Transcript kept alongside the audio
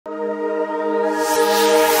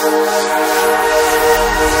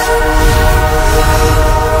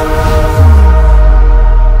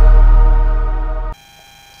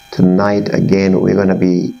Tonight, again, we're going to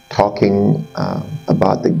be talking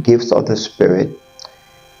about the gifts of the Spirit.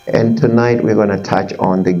 And tonight, we're going to touch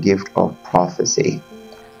on the gift of prophecy.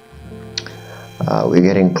 We're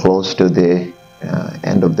getting close to the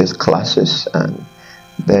end of these classes, and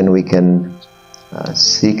then we can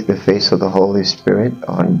seek the face of the Holy Spirit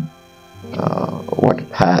on what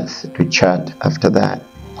path to chart after that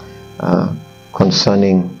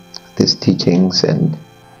concerning these teachings and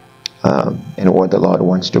what the Lord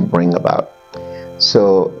wants to bring about.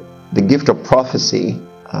 So the gift of prophecy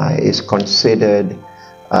is considered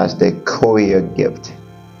as the courier gift.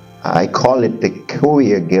 I call it the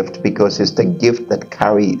courier gift because it's the gift that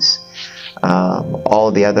carries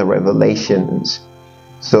all the other revelations.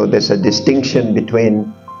 So there's a distinction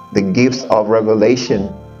between the gifts of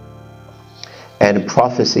revelation and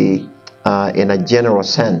prophecy in a general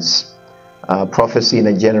sense. Prophecy in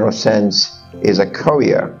a general sense is a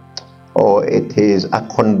courier, or it is a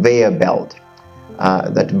conveyor belt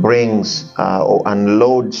that brings or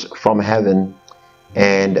unloads from heaven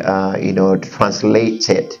and translates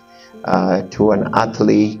it to an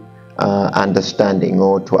earthly understanding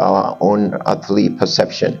or to our own earthly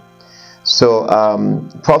perception. So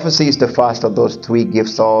prophecy is the first of those three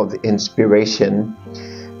gifts of inspiration,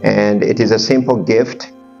 and it is a simple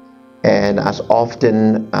gift and has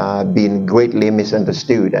often been greatly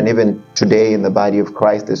misunderstood. And even today in the body of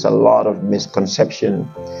Christ, there's a lot of misconception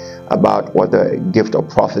about what the gift of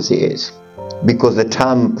prophecy is, because the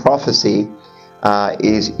term prophecy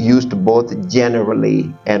is used both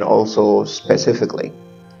generally and also specifically.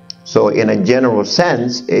 So in a general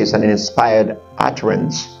sense, it's an inspired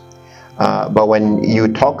utterance. But when you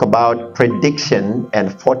talk about prediction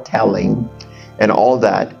and foretelling and all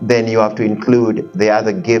that, then you have to include the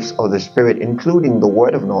other gifts of the Spirit, including the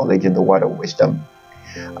word of knowledge and the word of wisdom.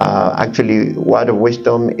 Actually, word of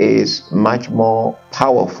wisdom is much more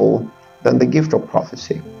powerful than the gift of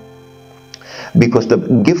prophecy. Because the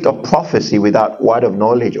gift of prophecy without word of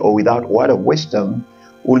knowledge or without word of wisdom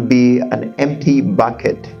will be an empty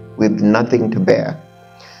bucket with nothing to bear.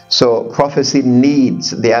 So prophecy needs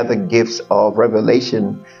the other gifts of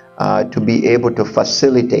revelation to be able to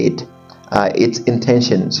facilitate its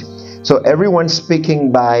intentions. So everyone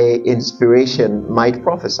speaking by inspiration might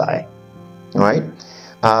prophesy, right?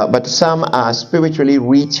 But some are spiritually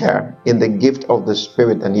richer in the gift of the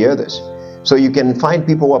Spirit than the others. So you can find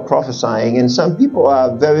people who are prophesying, and some people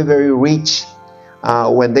are very, very rich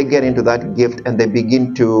when they get into that gift and they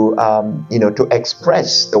begin to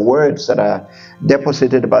express the words that are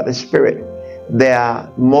deposited by the Spirit. They are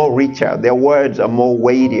more richer. Their words are more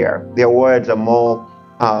weightier. Their words are more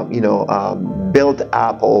built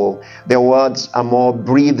up, or their words are more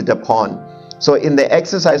breathed upon. So in the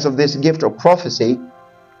exercise of this gift of prophecy,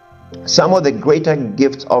 some of the greater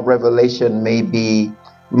gifts of revelation may be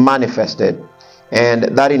manifested, and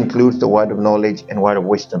that includes the word of knowledge and word of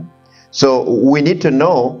wisdom. So we need to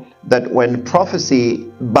know that when prophecy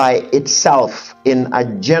by itself in a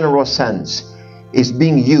general sense is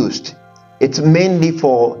being used, it's mainly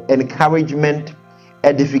for encouragement,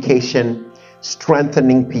 edification,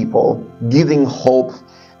 strengthening people, giving hope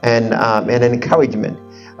and encouragement.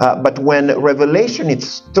 But when revelation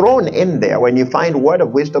is thrown in there, when you find word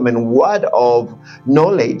of wisdom and word of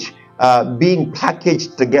knowledge being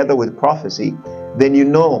packaged together with prophecy, then you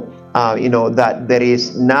know that there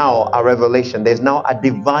is now a revelation. There's now a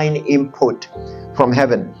divine input from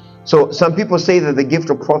heaven. So some people say that the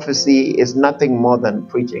gift of prophecy is nothing more than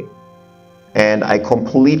preaching, and I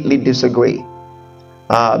completely disagree.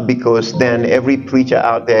 Because then every preacher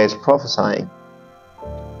out there is prophesying.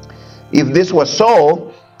 If this was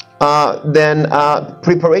so, then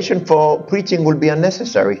preparation for preaching would be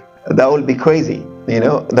unnecessary. That would be crazy.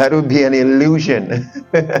 That would be an illusion.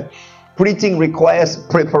 Preaching requires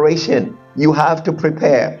preparation. You have to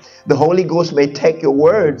prepare. The Holy Ghost may take your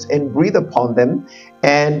words and breathe upon them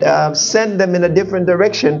and send them in a different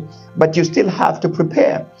direction, but you still have to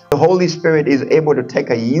prepare. The Holy Spirit is able to take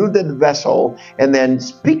a yielded vessel and then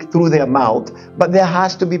speak through their mouth, but there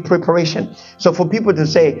has to be preparation. So for people to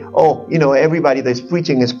say, everybody that's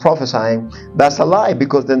preaching is prophesying, that's a lie,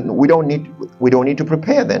 because then we don't need to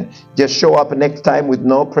prepare then. Just show up next time with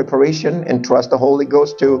no preparation and trust the Holy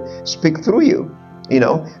Ghost to speak through you.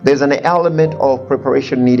 There's an element of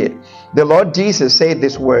preparation needed. The Lord Jesus said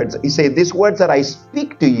these words. He said, "These words that I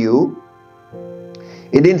speak to you,"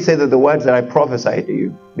 He didn't say that the words that I prophesy to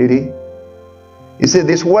you, did He? He said,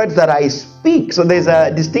 "These words that I speak." So there's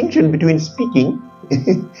a distinction between speaking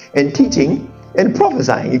and teaching And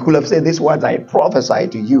prophesying, he could have said, these words I prophesy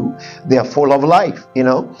to you, they are full of life,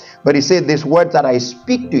 But he said, these words that I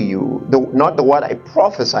speak to you, not the word I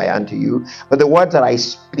prophesy unto you, but the words that I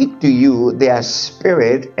speak to you, they are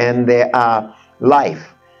spirit and they are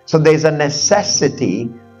life. So there's a necessity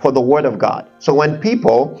for the word of God. So when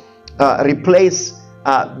people replace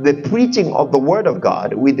the preaching of the word of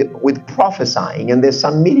God with prophesying, and there's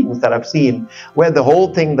some meetings that I've seen where the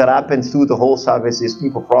whole thing that happens through the whole service is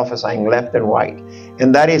people prophesying left and right,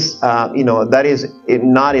 and that is that is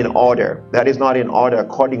not in order. That is not in order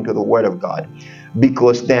according to the word of God,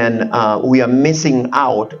 because then we are missing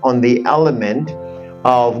out on the element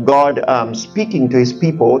of God speaking to his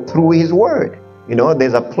people through his word.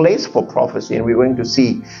 There's a place for prophecy, and we're going to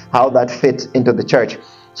see how that fits into the church.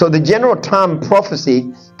 So the general term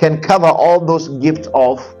prophecy can cover all those gifts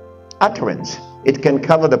of utterance. It can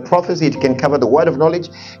cover the prophecy, it can cover the word of knowledge,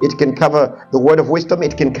 it can cover the word of wisdom,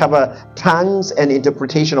 it can cover tongues and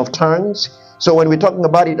interpretation of tongues. So when we're talking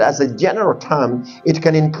about it as a general term, it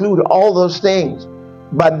can include all those things.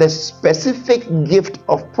 But the specific gift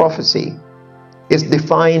of prophecy is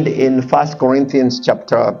defined in 1 Corinthians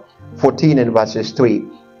chapter 14 and verses 3.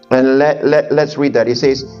 And let's read that. It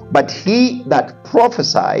says, but he that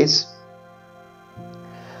prophesies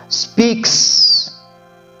speaks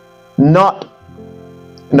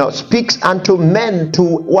unto men to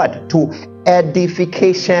what? To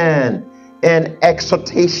edification and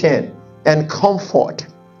exhortation and comfort.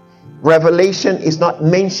 Revelation is not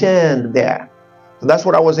mentioned there. So that's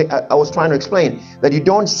what I was trying to explain, that you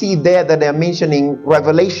don't see there that they're mentioning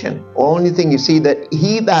revelation. The only thing you see that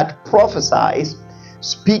he that prophesies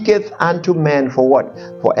speaketh unto men for what?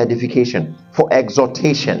 For edification, for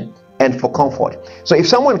exhortation, and for comfort. So if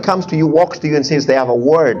someone comes to you, walks to you and says they have a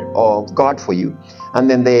word of God for you, and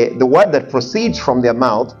then the word that proceeds from their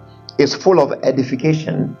mouth is full of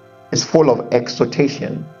edification, is full of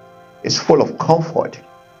exhortation, is full of comfort,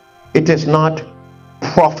 it is not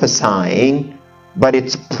prophesying, but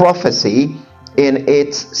it's prophecy in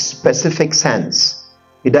its specific sense.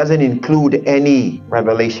 It doesn't include any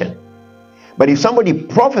revelation. But if somebody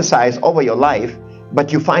prophesies over your life,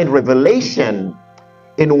 but you find revelation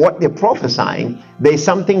in what they're prophesying, there's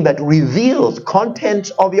something that reveals contents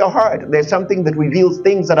of your heart. There's something that reveals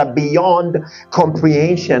things that are beyond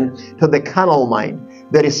comprehension to the carnal mind.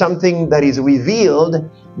 There is something that is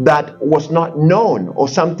revealed that was not known, or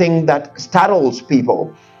something that startles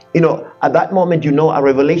people. At that moment, a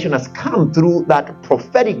revelation has come through that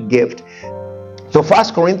prophetic gift. So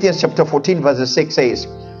 1 Corinthians chapter 14 verse 6 says,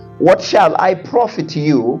 what shall I profit to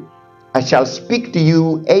you? I shall speak to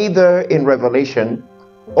you either in revelation,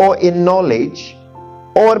 or in knowledge,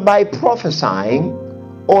 or by prophesying,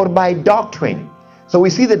 or by doctrine. So we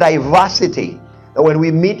see the diversity. When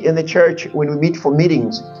we meet in the church, when we meet for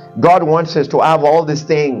meetings, God wants us to have all these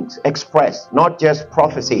things expressed, not just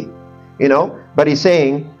prophecy, but he's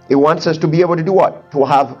saying he wants us to be able to do what? To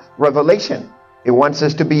have revelation. He wants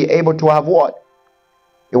us to be able to have what?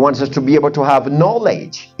 He wants us to be able to have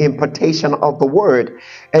knowledge, impartation of the word.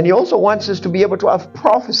 And he also wants us to be able to have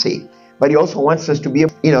prophecy. But he also wants us to be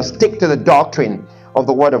able, stick to the doctrine of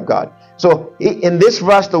the word of God. So in this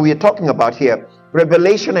verse that we are talking about here,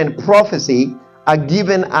 revelation and prophecy are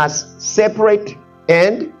given as separate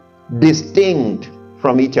and distinct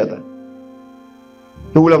from each other.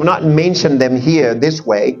 He would have not mentioned them here this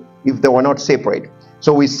way if they were not separate.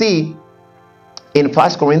 So we see in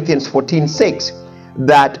 1 Corinthians 14:6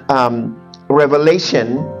 that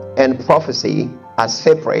revelation and prophecy are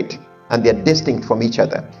separate and they're distinct from each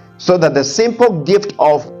other, so that the simple gift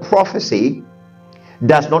of prophecy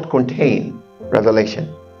does not contain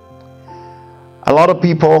revelation. A lot of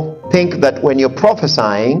people think that when you're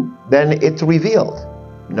prophesying, then it's revealed.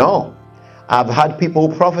 No. I've had people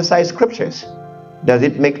who prophesy scriptures. Does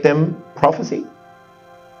it make them prophecy?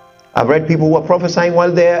 I've read people who are prophesying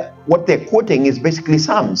while what they're quoting is basically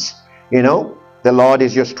Psalms. The Lord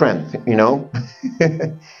is your strength,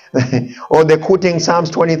 or they're quoting Psalms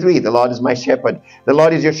 23, the Lord is my shepherd. The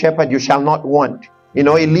Lord is your shepherd, you shall not want. He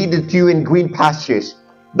leadeth you in green pastures.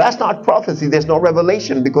 That's not prophecy. There's no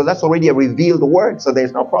revelation, because that's already a revealed word. So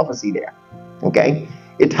there's no prophecy there. Okay?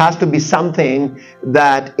 It has to be something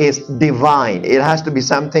that is divine. It has to be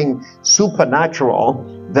something supernatural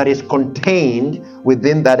that is contained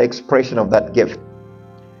within that expression of that gift.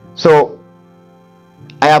 So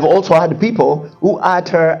I have also had people who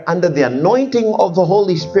utter under the anointing of the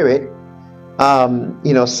Holy Spirit,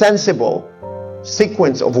 sensible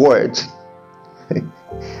sequence of words,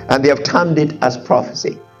 and they have termed it as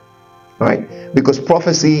prophecy, right? Because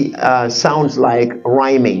prophecy sounds like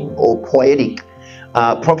rhyming or poetic,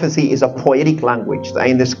 Prophecy is a poetic language.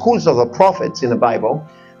 In the schools of the prophets in the Bible,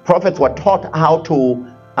 prophets were taught how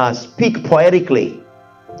to speak poetically.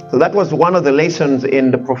 So that was one of the lessons in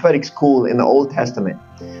the prophetic school in the Old Testament.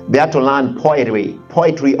 They had to learn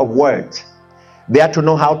poetry of words. They had to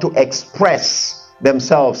know how to express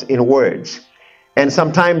themselves in words. And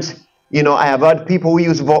sometimes, I have heard people who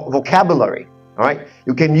use vocabulary. All right,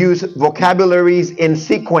 you can use vocabularies in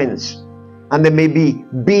sequence, and there may be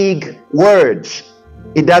big words.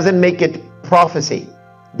 It doesn't make it prophecy.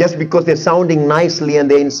 Just because they're sounding nicely and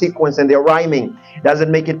they're in sequence and they're rhyming doesn't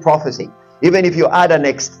make it prophecy. Even if you add an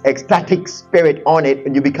ecstatic spirit on it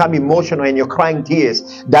and you become emotional and you're crying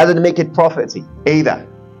tears, doesn't make it prophecy either.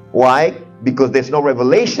 Why? Because there's no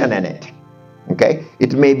revelation in it. Okay?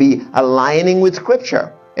 It may be aligning with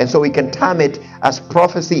scripture. And so we can term it as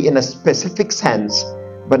prophecy in a specific sense,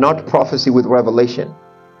 but not prophecy with revelation.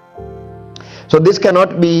 So this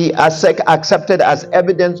cannot be accepted as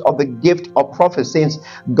evidence of the gift of prophecy, since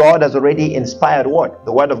God has already inspired what?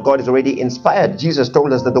 The word of God is already inspired. Jesus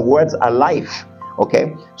told us that the words are life.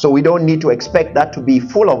 Okay? So we don't need to expect that to be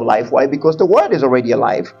full of life. Why? Because the word is already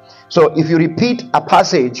alive. So if you repeat a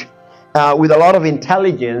passage with a lot of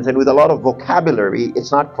intelligence and with a lot of vocabulary,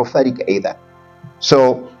 it's not prophetic either.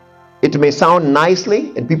 So it may sound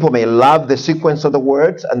nicely and people may love the sequence of the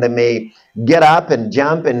words, and they may get up and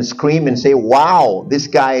jump and scream and say, wow, this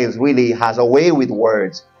guy really has a way with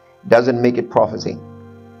words. Doesn't make it prophecy.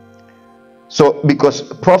 So because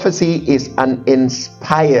prophecy is an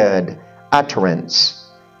inspired utterance.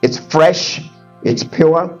 It's fresh, it's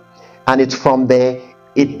pure, and it's from the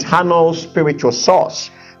eternal spiritual source.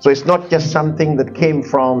 So it's not just something that came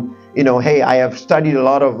from, hey, I have studied a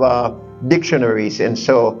lot of dictionaries, and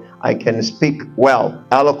so I can speak well,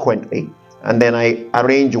 eloquently, and then I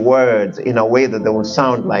arrange words in a way that they will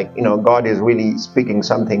sound like, God is really speaking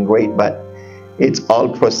something great, but it's all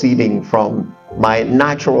proceeding from my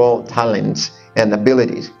natural talents and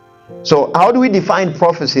abilities. So how do we define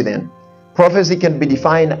prophecy then? Prophecy can be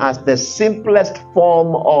defined as the simplest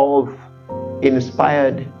form of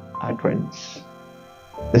inspired utterance.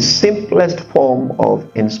 The simplest form of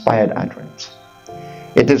inspired utterance.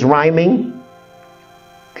 It is rhyming.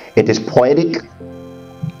 It is poetic.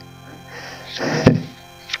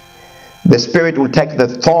 The Spirit will take the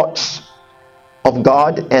thoughts of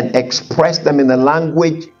God and express them in a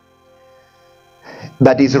language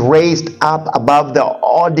that is raised up above the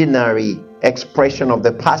ordinary expression of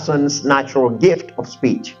the person's natural gift of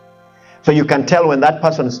speech. So you can tell when that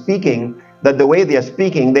person is speaking that the way they are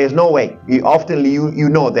speaking, there's no way. You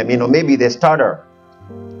know them. Maybe they stutter.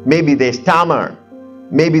 Maybe they stammer.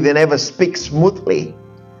 Maybe they never speak smoothly.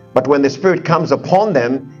 But when the Spirit comes upon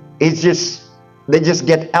them, they just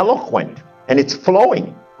get eloquent, and it's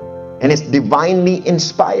flowing, and it's divinely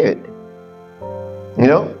inspired.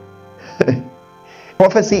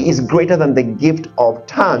 Prophecy is greater than the gift of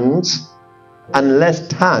tongues, unless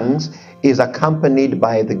tongues is accompanied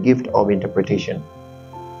by the gift of interpretation.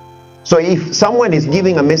 So if someone is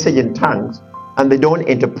giving a message in tongues and they don't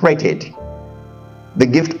interpret it, the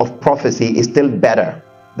gift of prophecy is still better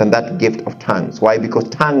than that gift of tongues. Why? Because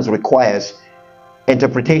tongues requires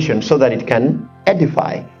interpretation so that it can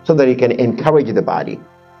edify, so that it can encourage the body.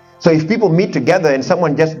 So if people meet together and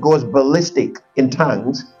someone just goes ballistic in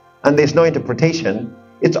tongues and there's no interpretation,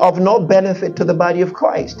 it's of no benefit to the body of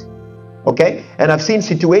Christ. Okay? And I've seen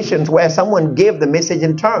situations where someone gave the message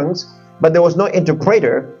in tongues, but there was no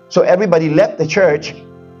interpreter, so everybody left the church.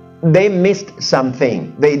 They missed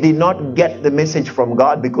something. They did not get the message from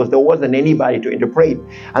God because there wasn't anybody to interpret.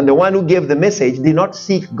 And the one who gave the message did not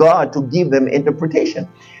seek God to give them interpretation.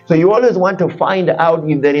 So you always want to find out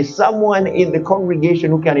if there is someone in the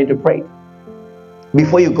congregation who can interpret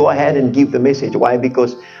before you go ahead and give the message. Why?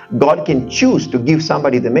 Because God can choose to give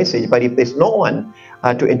somebody the message, but if there's no one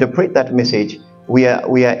to interpret that message, we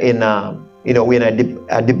are in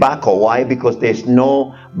a debacle. Why? Because there's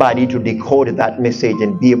nobody to decode that message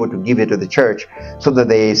and be able to give it to the church so that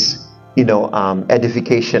there is,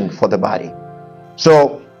 edification for the body.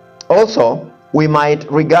 So also, we might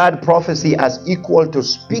regard prophecy as equal to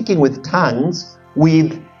speaking with tongues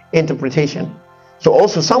with interpretation. So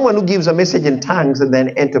also, someone who gives a message in tongues and then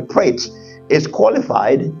interprets is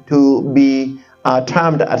qualified to be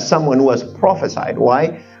termed as someone who has prophesied.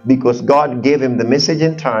 Why? Because God gave him the message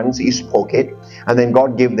in tongues, he spoke it, and then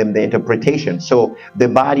God gave them the interpretation. So the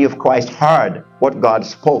body of Christ heard what God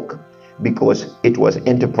spoke because it was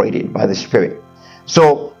interpreted by the Spirit.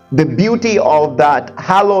 So the beauty of that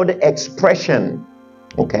hallowed expression,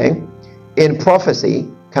 in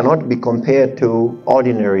prophecy cannot be compared to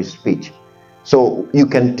ordinary speech. So you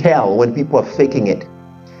can tell when people are faking it.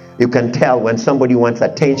 You can tell when somebody wants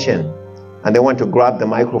attention and they want to grab the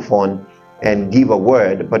microphone and give a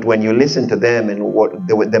word, but when you listen to them and what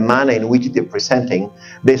the manner in which they're presenting,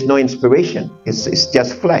 there's no inspiration. It's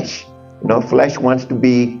just flesh. Flesh wants to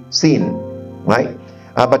be seen, right?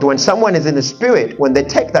 But when someone is in the spirit, when they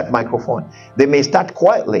take that microphone, they may start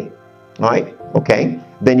quietly, right? Okay.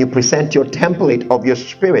 Then you present your template of your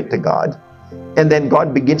spirit to God, and then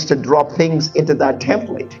God begins to drop things into that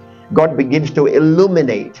template. God begins to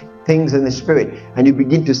illuminate things in the spirit, and you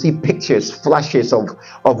begin to see pictures, flashes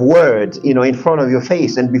of words, in front of your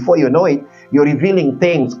face, and before you know it, you're revealing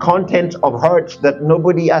things, content of hearts that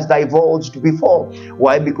nobody has divulged before.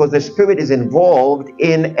 Why? Because the spirit is involved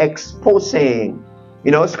in exposing.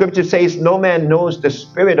 Scripture says no man knows the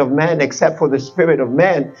spirit of man except for the spirit of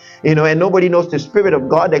man, and nobody knows the spirit of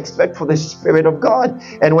God except for the spirit of God.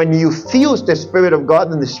 And when you fuse the spirit of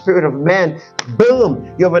God and the spirit of man,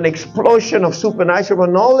 boom, you have an explosion of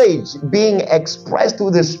supernatural knowledge being expressed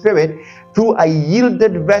through the spirit, through a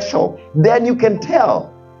yielded vessel. Then you can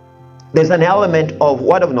tell there's an element of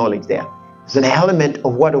word of knowledge there. There's an element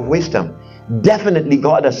of word of wisdom. Definitely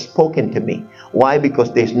God has spoken to me. Why?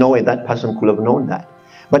 Because there's no way that person could have known that.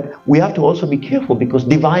 But we have to also be careful, because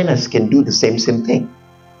diviners can do the same thing,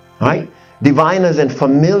 right? Diviners and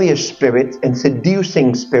familiar spirits and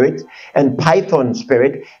seducing spirits and python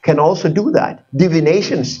spirit can also do that.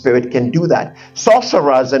 Divination spirit can do that.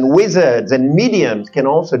 Sorcerers and wizards and mediums can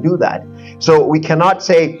also do that. So we cannot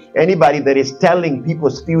say anybody that is telling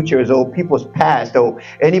people's futures or people's past, or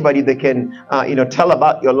anybody that can tell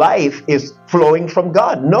about your life is flowing from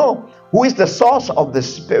God. No. Who is the source of the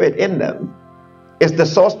spirit in them? Is the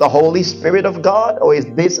source the Holy Spirit of God, or is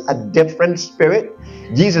this a different spirit?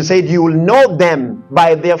 Jesus said you will know them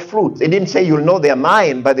by their fruits. He didn't say you'll know their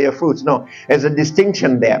mind by their fruits. No, there's a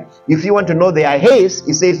distinction there. If you want to know their haste,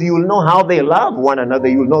 he says you will know how they love one another.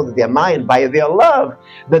 You will know their mind by their love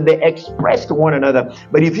that they express to one another.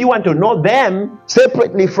 But if you want to know them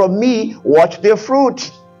separately from me, watch their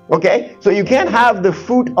fruits. Okay, so you can't have the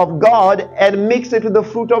fruit of God and mix it with the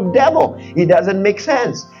fruit of devil. It doesn't make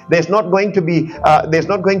sense. There's not going to be a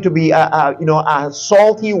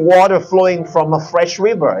salty water flowing from a fresh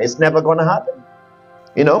river. It's never going to happen.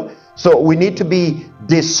 So we need to be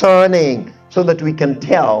discerning so that we can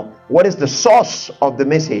tell what is the source of the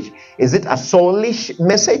message. Is it a soulish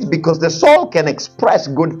message? Because the soul can express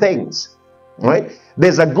good things, right?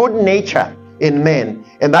 There's a good nature in men,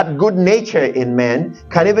 and that good nature in men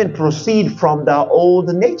can even proceed from the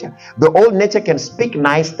old nature. The old nature can speak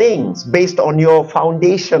nice things based on your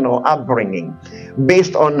foundational upbringing,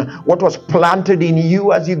 based on what was planted in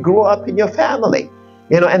you as you grew up in your family.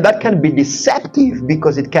 And that can be deceptive,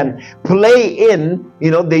 because it can play in,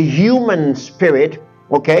 the human spirit,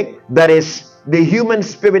 okay, that is the human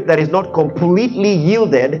spirit that is not completely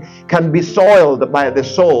yielded, can be soiled by the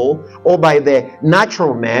soul or by the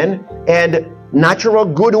natural man, and natural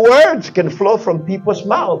good words can flow from people's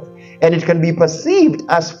mouth, and it can be perceived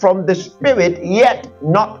as from the spirit, yet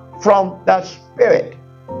not from the spirit.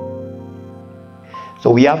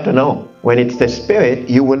 So we have to know. When it's the spirit,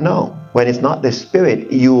 you will know. When it's not the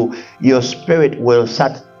spirit, your spirit will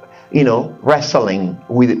start wrestling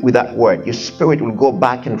with that word. Your spirit will go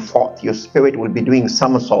back and forth. Your spirit will be doing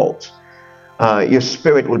somersaults. Your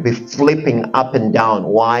spirit will be flipping up and down.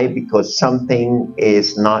 Why? Because something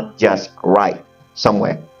is not just right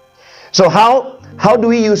somewhere. So how do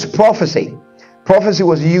we use prophecy? Prophecy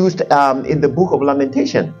was used in the book of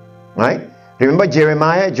Lamentation, right? Remember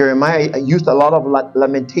Jeremiah? Jeremiah used a lot of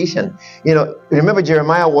lamentation. Remember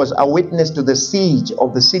Jeremiah was a witness to the siege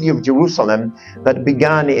of the city of Jerusalem that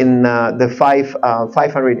began in the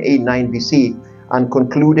 589 BC and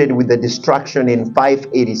concluded with the destruction in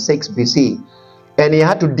 586 BC. And he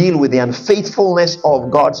had to deal with the unfaithfulness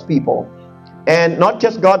of God's people. And not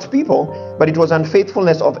just God's people, but it was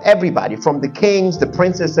unfaithfulness of everybody, from the kings, the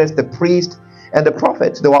princesses, the priests, and the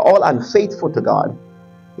prophets. They were all unfaithful to God.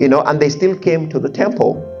 And they still came to the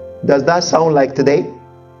temple. Does that sound like today?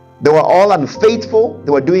 They were all unfaithful.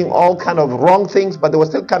 They were doing all kind of wrong things, but they were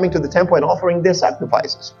still coming to the temple and offering their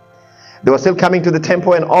sacrifices. They were still coming to the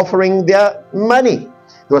temple and offering their money.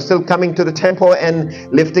 They were still coming to the temple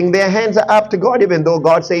and lifting their hands up to God, even though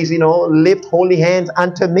God says, lift holy hands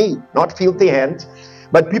unto me, not filthy hands.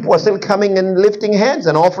 But people were still coming and lifting hands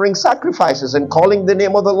and offering sacrifices and calling the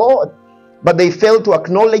name of the Lord. But they failed to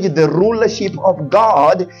acknowledge the rulership of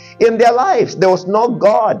God in their lives. There was no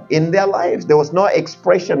God in their lives. There was no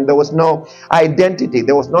expression. There was no identity.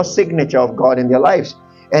 There was no signature of God in their lives.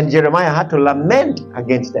 And Jeremiah had to lament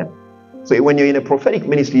against them. So when you're in a prophetic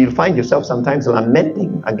ministry, you'll find yourself sometimes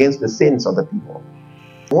lamenting against the sins of the people.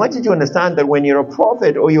 I want you to understand that when you're a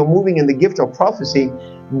prophet or you're moving in the gift of prophecy,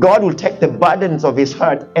 God will take the burdens of his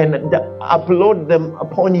heart and upload them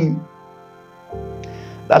upon you.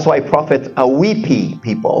 That's why prophets are weepy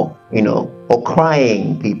people, or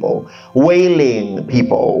crying people, wailing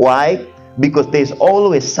people. Why? Because there's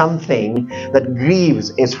always something that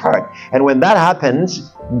grieves his heart. And when that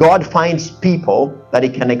happens, God finds people that he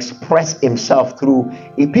can express himself through,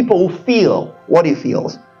 people who feel what he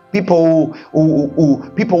feels. People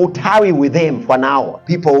who tarry with him for an hour.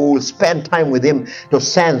 People who spend time with him to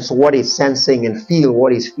sense what he's sensing and feel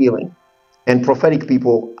what he's feeling. And prophetic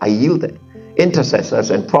people are yielded. Intercessors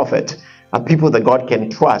and prophets are people that God can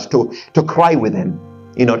trust to cry with him,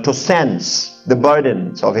 to sense the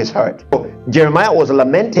burdens of his heart. So Jeremiah was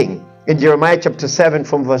lamenting in Jeremiah chapter 7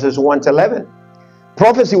 from verses 1 to 11.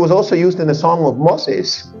 Prophecy was also used in the Song of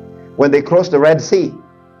Moses when they crossed the Red Sea.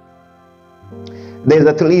 There's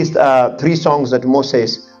at least 3 songs that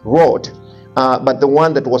Moses wrote, but the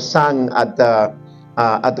one that was sung at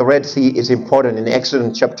the Red Sea is important in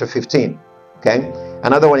Exodus chapter 15. Okay,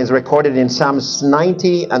 another one is recorded in Psalms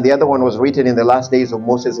 90, and the other one was written in the last days of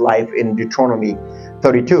Moses' life in Deuteronomy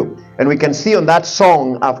 32. And we can see on that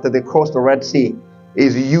song, after they crossed the Red Sea,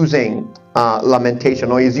 is using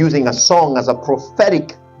lamentation, or is using a song as a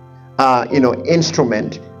prophetic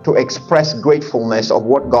instrument to express gratefulness of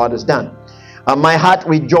what God has done. My heart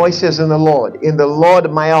rejoices in the Lord. In the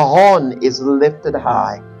Lord my horn is lifted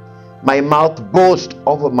high. My mouth boasts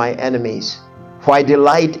over my enemies. For I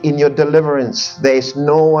delight in your deliverance. There is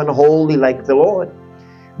no one holy like the Lord.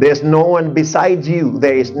 There is no one besides you.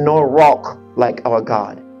 There is no rock like our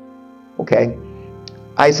God. Okay.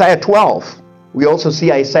 Isaiah 12. We also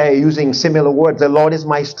see Isaiah using similar words. The Lord is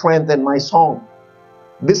my strength and my song.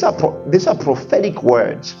 These are prophetic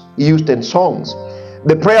words used in songs.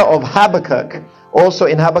 The prayer of Habakkuk, also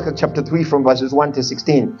in Habakkuk chapter 3 from verses 1 to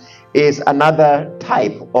 16, is another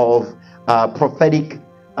type of prophetic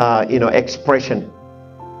expression.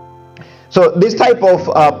 So this type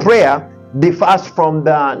of prayer differs from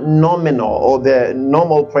the nominal or the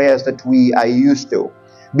normal prayers that we are used to,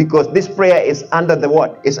 because this prayer is under the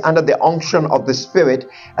what? Is under the unction of the Spirit,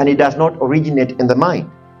 and it does not originate in the mind,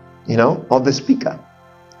 of the speaker.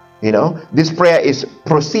 This prayer is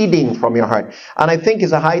proceeding from your heart. And I think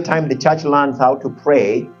it's a high time the church learns how to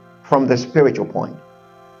pray from the spiritual point,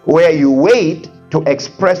 where you wait to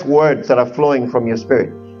express words that are flowing from your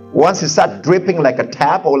spirit. Once it starts dripping like a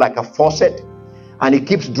tap or like a faucet, and it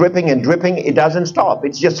keeps dripping and dripping, it doesn't stop.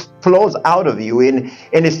 It just flows out of you, and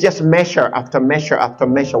it's just measure after measure after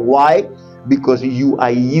measure. Why? Because you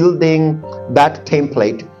are yielding that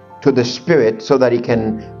template to the Spirit so that he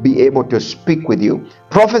can be able to speak with you.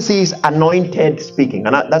 Prophecy is anointed speaking,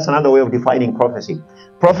 and that's another way of defining prophecy.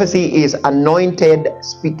 Prophecy is anointed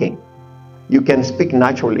speaking. You can speak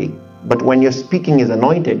naturally, but when your speaking is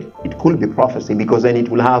anointed, it could be prophecy, because then it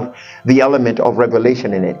will have the element of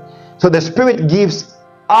revelation in it. So the Spirit gives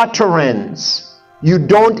utterance. You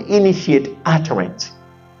don't initiate utterance.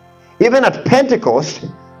 Even at Pentecost,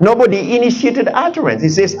 nobody initiated utterance.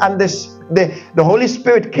 It says, and the Holy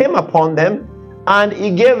Spirit came upon them, and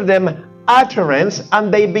he gave them utterance,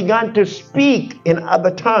 and they began to speak in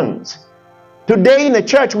other tongues. Today in the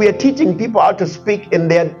church, we are teaching people how to speak in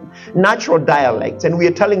their natural dialects, and we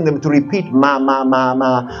are telling them to repeat ma, ma, ma,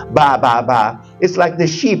 ma, ba, ba, ba. It's like the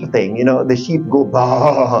sheep thing, the sheep go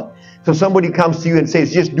ba. So somebody comes to you and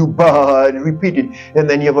says, just do ba, and repeat it. And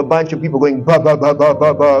then you have a bunch of people going ba, ba, ba, ba,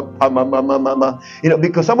 ba, ba, ma, ma, ma, ma, ma, ma.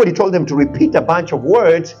 Because somebody told them to repeat a bunch of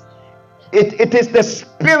words. It is the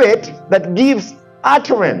Spirit that gives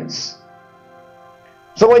utterance.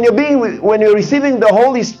 So when you're receiving the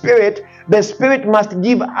Holy Spirit, the Spirit must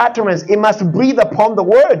give utterance. It must breathe upon the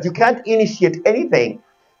words. You can't initiate anything.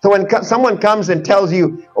 So when someone comes and tells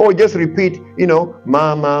you, oh, just repeat,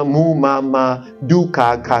 mama, mu, mama, do,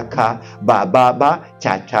 ka, ka, ba, ba, ba,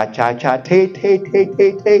 cha, cha, cha, cha, te, te, te,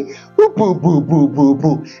 te, te, boo, boo, boo, boo, boo,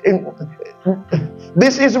 boo.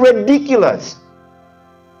 This is ridiculous.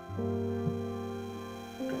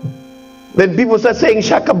 Then people start saying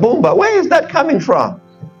shaka boomba. Where is that coming from?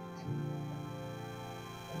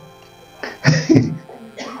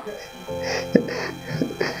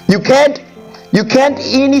 You can't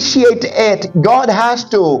initiate it. God has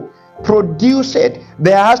to produce it.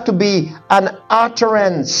 There has to be an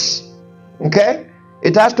utterance. Okay?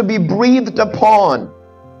 It has to be breathed upon.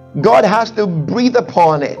 God has to breathe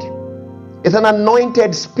upon it. It's an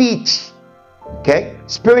anointed speech. Okay?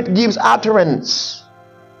 Spirit gives utterance.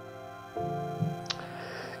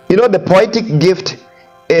 The poetic gift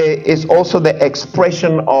is also the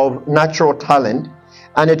expression of natural talent,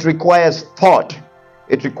 and it requires thought.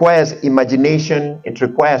 It requires imagination. It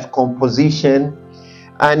requires composition,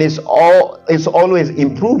 and it's always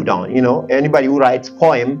improved on. Anybody who writes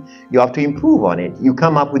poem, you have to improve on it. You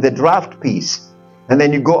come up with a draft piece, and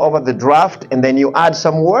then you go over the draft, and then you add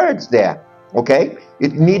some words there. Okay,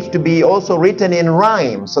 it needs to be also written in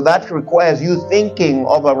rhyme, so that requires you thinking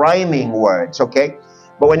of a rhyming words. Okay,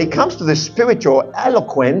 but when it comes to the spiritual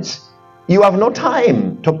eloquence, you have no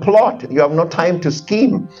time to plot. You have no time to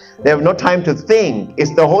scheme. You have no time to think.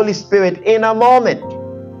 It's the Holy Spirit in a moment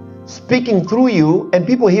speaking through you, and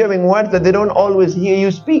people hearing words that they don't always hear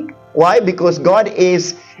you speak. Why? Because God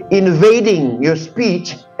is invading your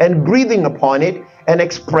speech and breathing upon it and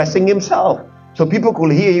expressing himself. So people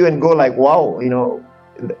could hear you and go like, wow,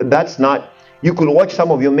 that's not, you could watch some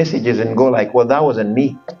of your messages and go like, well, that wasn't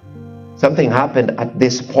me. Something happened at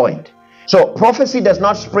this point. So prophecy does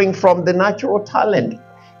not spring from the natural talent.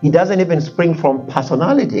 It doesn't even spring from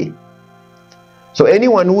personality. So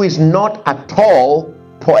anyone who is not at all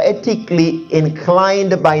poetically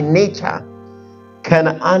inclined by nature can,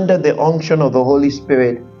 under the unction of the Holy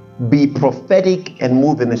Spirit, be prophetic and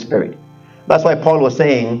move in the Spirit. That's why Paul was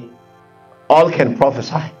saying, all can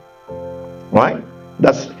prophesy, right?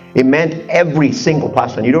 It meant every single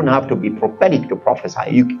person. You don't have to be prophetic to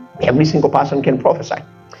prophesy. Every single person can prophesy.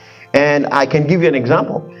 And I can give you an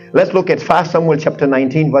example. Let's look at 1 Samuel chapter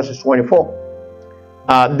 19, verses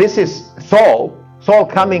 24. This is Saul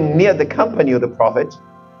coming near the company of the prophets.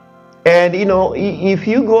 And if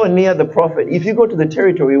you go near the prophet, if you go to the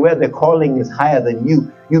territory where the calling is higher than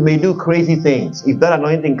you, you may do crazy things. If that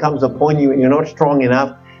anointing comes upon you and you're not strong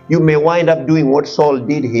enough, you may wind up doing what Saul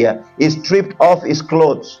did here. He stripped off his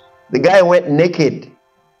clothes. The guy went naked.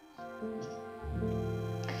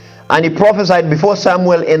 And he prophesied before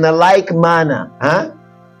Samuel in a like manner.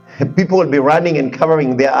 People will be running and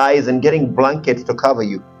covering their eyes and getting blankets to cover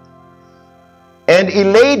you. And he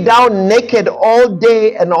lay down naked all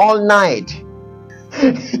day and all night.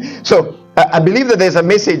 So I believe that there's a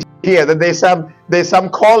message here, that there's some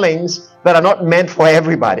callings that are not meant for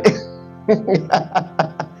everybody.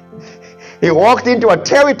 He walked into a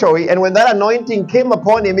territory, and when that anointing came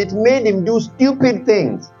upon him, it made him do stupid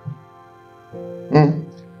things.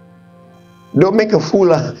 Don't make a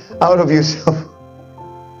fool out of yourself.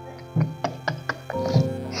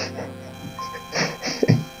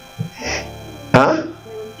 Huh?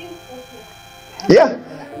 Yeah,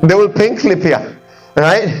 they will pink flip here,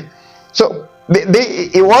 right? So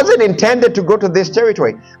it wasn't intended to go to this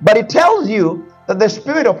territory, but it tells you that the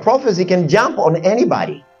spirit of prophecy can jump on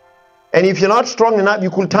anybody. And if you're not strong enough, you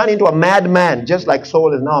could turn into a madman, just like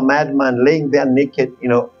Saul is now a madman, laying there naked,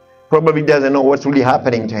 probably doesn't know what's really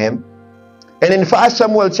happening to him. And in 1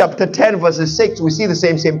 Samuel chapter 10, verses 6, we see the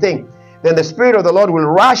same thing. Then the Spirit of the Lord will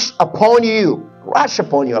rush upon you. Rush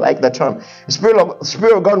upon you, I like that term. The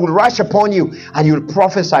Spirit of God will rush upon you, and you'll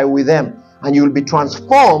prophesy with them, and you'll be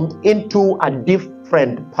transformed into a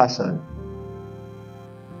different person.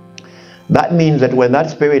 That means that when that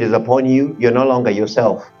Spirit is upon you, you're no longer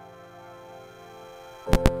yourself.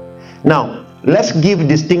 Now, let's give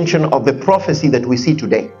distinction of the prophecy that we see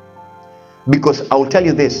today. Because I will tell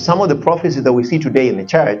you this, some of the prophecies that we see today in the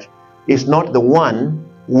church is not the one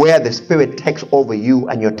where the Spirit takes over you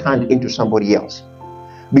and you're turned into somebody else.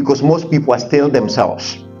 Because most people are still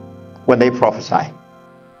themselves when they prophesy.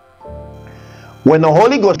 When the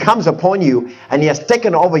Holy Ghost comes upon you and He has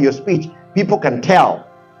taken over your speech, people can tell.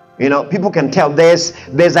 People can tell there's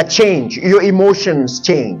a change. Your emotions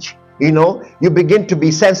change. You begin to be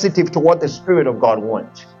sensitive to what the Spirit of God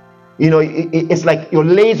wants. It's like you're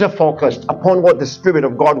laser focused upon what the Spirit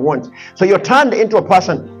of God wants. So you're turned into a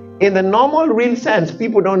person. In the normal, real sense,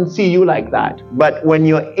 people don't see you like that. But when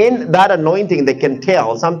you're in that anointing, they can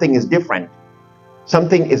tell something is different.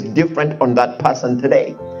 Something is different on that person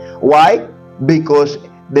today. Why? Because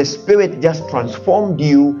the Spirit just transformed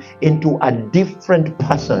you into a different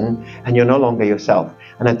person, and you're no longer yourself.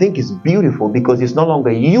 And I think it's beautiful because it's no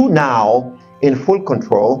longer you now in full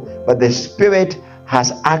control, but the Spirit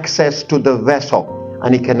has access to the vessel,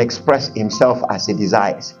 and He can express Himself as He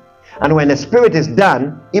desires. And when the Spirit is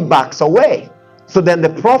done, He backs away. So then the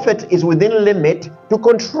prophet is within limit to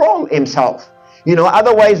control himself.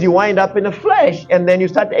 Otherwise you wind up in the flesh, and then you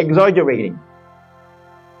start exaggerating.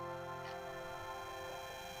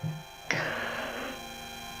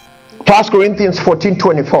 First Corinthians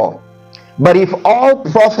 14:24. But if all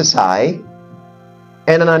prophesy,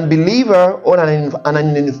 and an unbeliever or an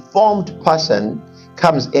uninformed person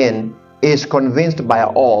comes in, is convinced by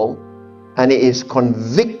all, and is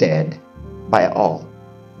convicted by all.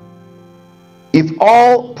 If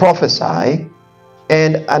all prophesy,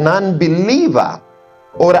 and an unbeliever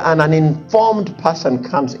or an uninformed person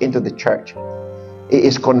comes into the church, he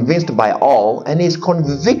is convinced by all and is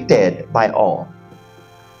convicted by all.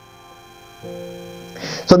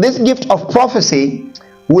 So this gift of prophecy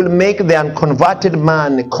will make the unconverted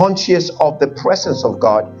man conscious of the presence of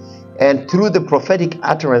God, and through the prophetic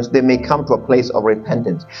utterance they may come to a place of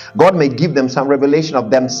repentance. God may give them some revelation of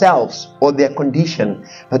themselves or their condition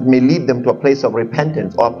that may lead them to a place of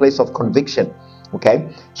repentance or a place of conviction.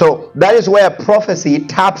 Okay, so that is where prophecy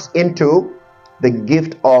taps into the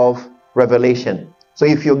gift of revelation. So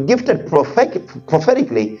if you're gifted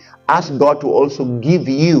prophetically, ask God to also give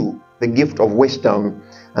you the gift of wisdom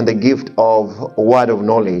and the gift of word of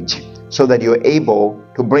knowledge, so that you're able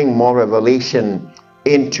to bring more revelation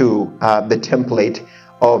into the template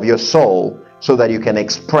of your soul, so that you can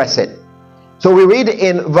express it. So we read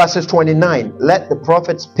in verses 29, let the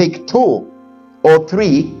prophets pick 2 or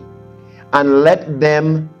 3, and let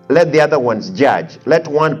the other ones judge. Let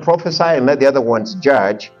one prophesy and let the other ones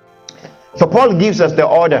judge. So Paul gives us the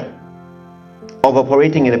order of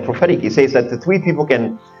operating in the prophetic. He says that the 3 people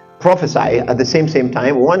can prophesy at the same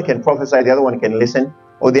time. One can prophesy, the other one can listen,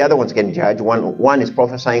 or the other ones can judge. One is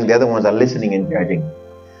prophesying, the other ones are listening and judging.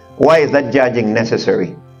 Why is that judging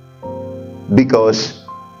necessary? Because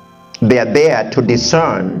they are there to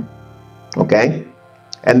discern, okay?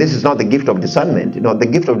 And this is not the gift of discernment. You know, the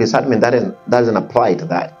gift of discernment doesn't apply to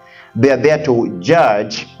that. They are there to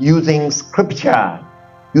judge using scripture,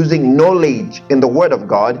 using knowledge in the word of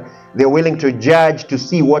God. They're willing to judge to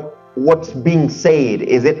see what's being said.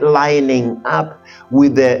 Is it lining up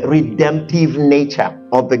with the redemptive nature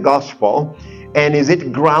of the gospel? And is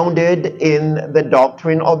it grounded in the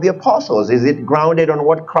doctrine of the apostles? Is it grounded on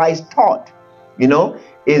what Christ taught? You know,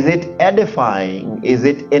 is it edifying? Is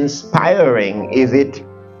it inspiring? Is it,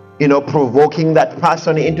 provoking that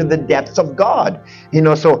person into the depths of God?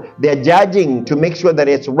 So they're judging to make sure that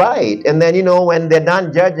it's right. And then, when they're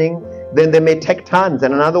done judging, then they may take turns,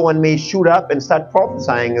 and another one may shoot up and start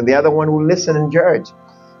prophesying, and the other one will listen and judge.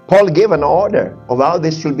 Paul gave an order of how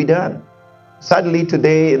this should be done. Sadly,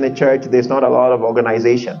 today in the church, there's not a lot of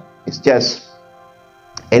organization. It's just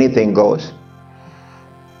anything goes.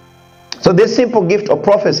 So this simple gift of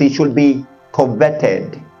prophecy should be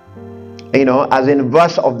coveted. As in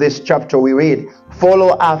verse of this chapter we read,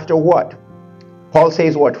 follow after what? Paul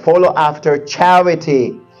says what? Follow after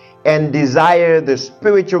charity and desire the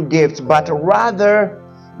spiritual gifts, but rather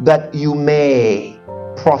that you may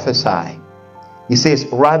prophesy. He says,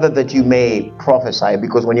 rather that you may prophesy,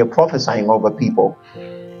 because when you're prophesying over people,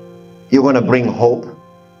 you're going to bring hope.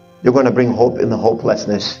 You're going to bring hope in the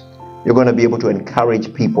hopelessness. You're going to be able to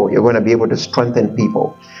encourage people. You're going to be able to strengthen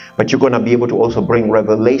people. But you're going to be able to also bring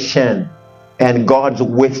revelation and God's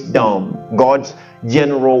wisdom, God's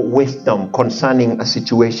general wisdom concerning a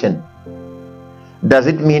situation. Does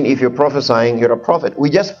it mean if you're prophesying, you're a prophet?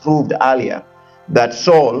 We just proved earlier that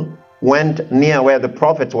Saul went near where the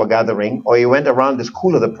prophets were gathering, or he went around the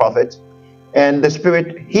school of the prophets, and the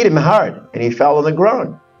Spirit hit him hard, and he fell on the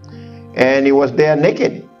ground. And he was there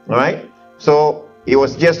naked, all right? So he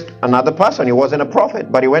was just another person. He wasn't a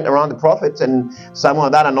prophet, but he went around the prophets, and some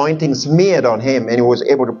of that anointing smeared on him, and he was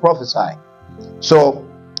able to prophesy. So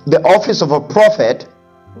the office of a prophet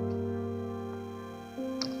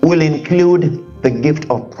will include the gift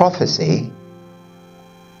of prophecy.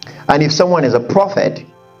 And if someone is a prophet,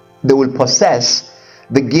 they will possess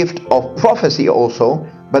the gift of prophecy also,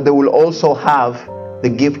 but they will also have the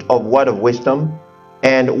gift of word of wisdom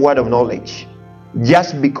and word of knowledge.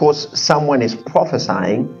 Just because someone is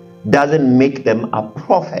prophesying doesn't make them a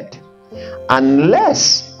prophet,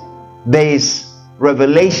 unless there is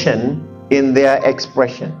revelation in their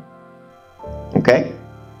expression. Okay?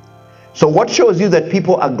 So what shows you that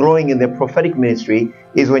people are growing in their prophetic ministry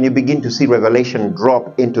is when you begin to see revelation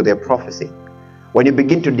drop into their prophecy. When you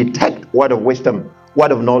begin to detect word of wisdom,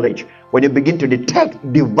 word of knowledge, when you begin to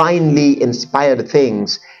detect divinely inspired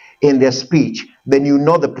things in their speech, then you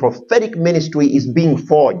know the prophetic ministry is being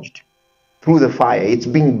forged through the fire. It's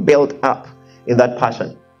being built up in that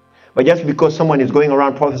person. But just because someone is going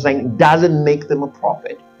around prophesying doesn't make them a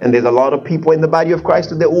prophet. And there's a lot of people in the body of Christ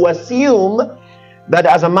today who assume that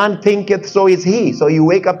as a man thinketh, so is he. So you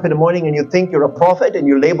wake up in the morning and you think you're a prophet and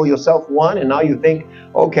you label yourself one, and now you think,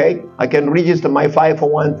 okay, I can register my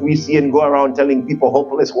 501(c)(3) and go around telling people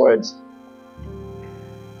hopeless words.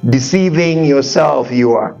 Deceiving yourself,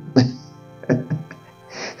 you are.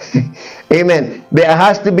 Amen. There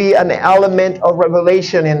has to be an element of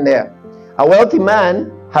revelation in there. A wealthy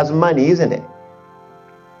man has money, isn't it?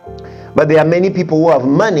 But there are many people who have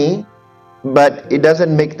money, but it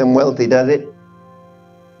doesn't make them wealthy, does it?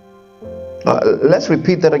 Let's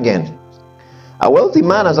repeat that again. A wealthy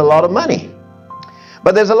man has a lot of money.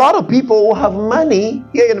 But there's a lot of people who have money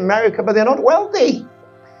here in America, but they're not wealthy.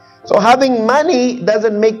 So having money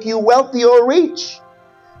doesn't make you wealthy or rich.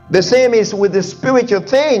 The same is with the spiritual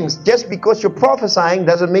things. Just because you're prophesying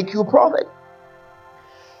doesn't make you a prophet.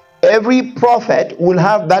 Every prophet will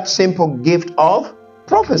have that simple gift of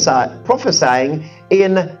prophesying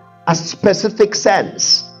in a specific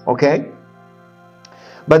sense. Okay?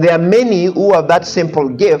 But there are many who have that simple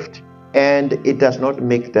gift and it does not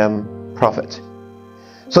make them prophets.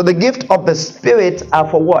 So the gift of the Spirit are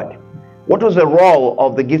for what? What was the role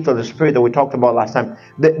of the gift of the Spirit that we talked about last time?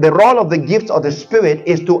 The role of the gift of the Spirit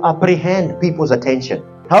is to apprehend people's attention.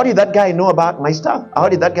 How did that guy know about my stuff? How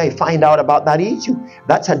did that guy find out about that issue?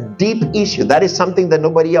 That's a deep issue. That is something that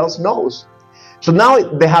nobody else knows. So now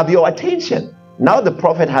they have your attention. Now the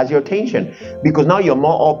prophet has your attention because now you're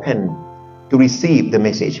more open to receive the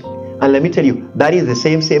message. And let me tell you, that is the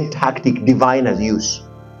same tactic diviners use.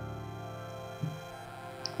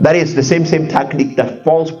 That is the same tactic that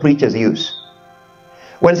false preachers use.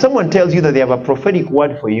 When someone tells you that they have a prophetic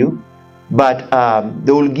word for you, but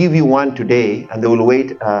they will give you one today and they will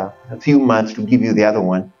wait a few months to give you the other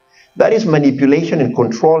one, that is manipulation and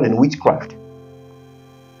control and witchcraft.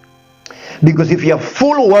 Because if you have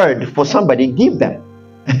full word for somebody, give them.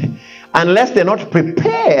 Unless they're not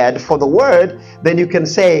prepared for the word, then you can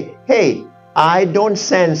say, hey, I don't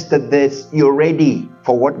sense that you're ready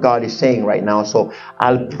for what God is saying right now. So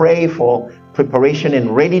I'll pray for preparation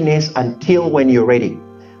and readiness until when you're ready.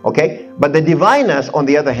 Okay? But the diviners, on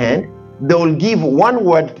the other hand, they will give one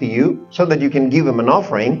word to you so that you can give them an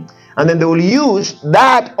offering. And then they will use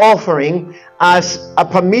that offering as a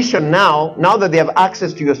permission now that they have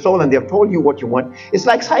access to your soul and they've told you what you want. It's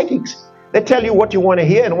like psychics. They tell you what you want to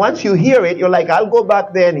hear. And once you hear it, you're like, I'll go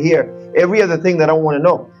back there and hear every other thing that I want to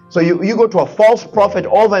know. So you go to a false prophet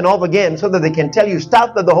over and over again so that they can tell you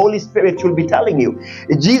stuff that the Holy Spirit should be telling you.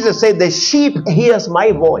 Jesus said, the sheep hears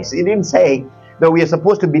my voice. He didn't say that we are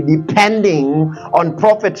supposed to be depending on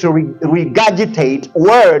prophets to regurgitate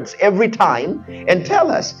words every time and tell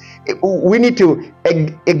us. We need to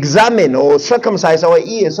examine or circumcise our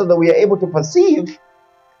ears so that we are able to perceive.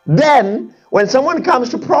 Then, when someone comes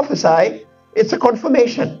to prophesy, it's a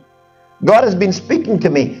confirmation. God has been speaking to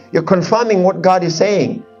me. You're confirming what God is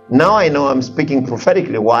saying. Now I know I'm speaking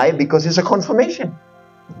prophetically. Why? Because it's a confirmation.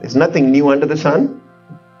 There's nothing new under the sun.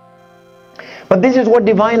 But this is what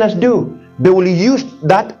diviners do. They will use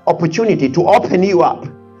that opportunity to open you up.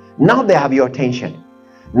 Now they have your attention.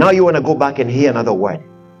 Now you want to go back and hear another word.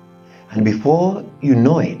 And before you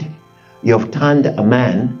know it, you have turned a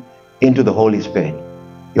man into the Holy Spirit.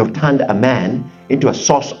 You have turned a man into a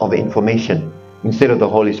source of information instead of the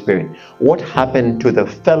Holy Spirit. What happened to the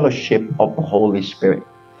fellowship of the Holy Spirit?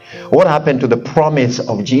 What happened to the promise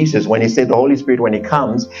of Jesus when he said the Holy Spirit, when he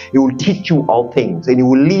comes, he will teach you all things and he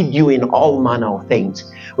will lead you in all manner of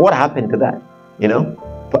things? What happened to that? You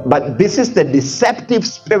know? But this is the deceptive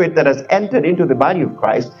spirit that has entered into the body of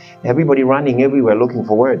Christ. Everybody running everywhere looking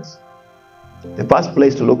for words. The first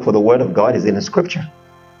place to look for the word of God is in the scripture.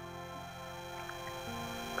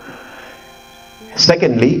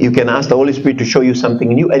 Secondly, you can ask the Holy Spirit to show you something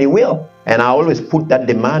new, and he will. And I always put that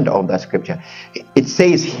demand on that scripture. It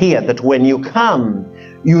says here that when you come,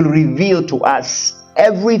 you'll reveal to us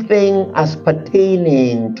everything as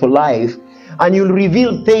pertaining to life, and you'll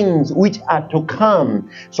reveal things which are to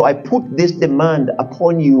come. So I put this demand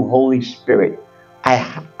upon you, Holy Spirit.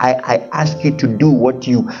 I ask you to do what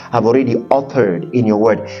you have already authored in your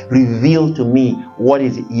word. Reveal to me what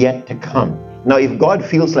is yet to come. Now, if God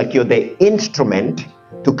feels like you're the instrument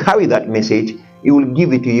to carry that message, he will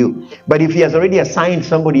give it to you. But if he has already assigned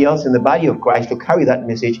somebody else in the body of Christ to carry that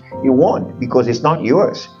message, he won't, because it's not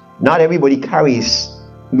yours. Not everybody carries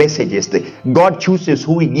messages. God chooses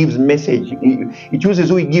who he gives message. He chooses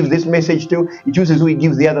who he gives this message to. He chooses who he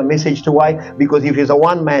gives the other message to. Why? Because if it's a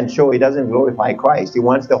one-man show, it doesn't glorify Christ. He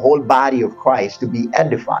wants the whole body of Christ to be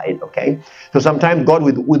edified. Okay? So sometimes God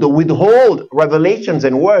will withhold revelations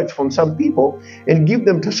and words from some people and give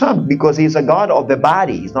them to some, because he's a God of the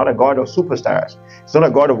body. He's not a God of superstars. He's not a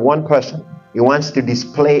God of one person. He wants to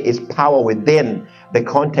display his power within the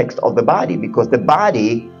context of the body, because the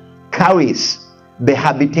body carries the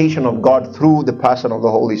habitation of God through the person of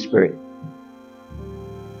the Holy Spirit.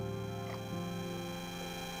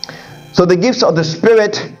 So the gifts of the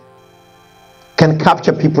Spirit can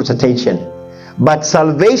capture people's attention, but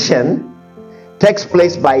salvation takes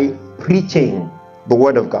place by preaching the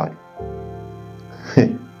word of God.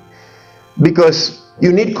 Because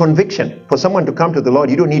you need conviction. For someone to come to the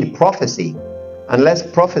Lord, you don't need prophecy, unless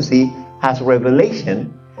prophecy has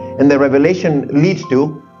revelation, and the revelation leads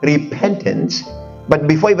to repentance. But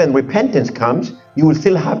before even repentance comes, you will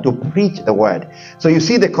still have to preach the word. So you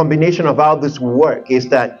see the combination of how this work is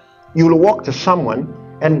that you will walk to someone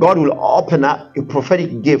and God will open up a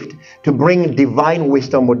prophetic gift to bring divine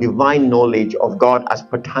wisdom or divine knowledge of God as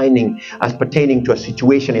pertaining to a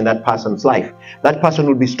situation in that person's life. That person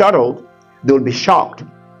will be startled, they will be shocked,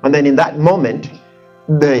 and then in that moment,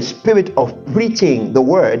 the spirit of preaching the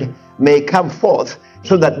word may come forth,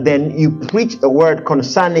 so that then you preach the word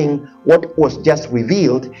concerning what was just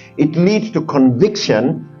revealed. It leads to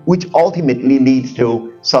conviction, which ultimately leads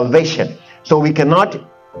to salvation. So we cannot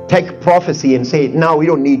take prophecy and say, now we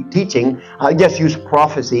don't need teaching, I'll just use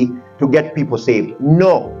prophecy to get people saved.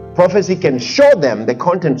 No, prophecy can show them the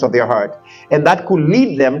contents of their heart, and that could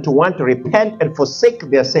lead them to want to repent and forsake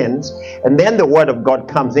their sins, and then the word of God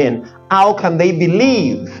comes in. How can they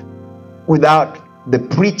believe without the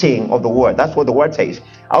preaching of the word? That's what the word says.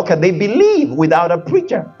 How can they believe without a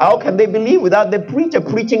preacher? How can they believe without the preacher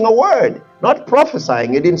preaching a word? Not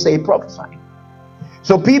prophesying. It didn't say prophesying.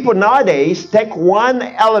 So people nowadays take one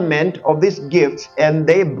element of this gift and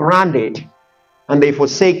they brand it, and they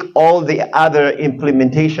forsake all the other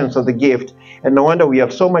implementations of the gift. And no wonder we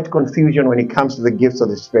have so much confusion when it comes to the gifts of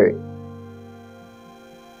the Spirit.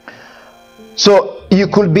 So you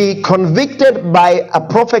could be convicted by a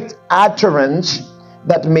prophet's utterance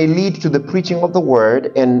that may lead to the preaching of the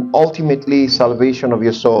word and ultimately salvation of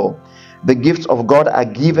your soul. The gifts of God are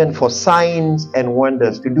given for signs and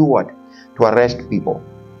wonders. To do what? To arrest people.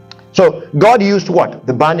 So God used what?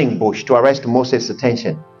 The burning bush to arrest Moses'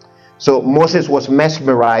 attention. So Moses was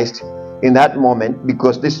mesmerized in that moment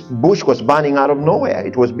because this bush was burning out of nowhere.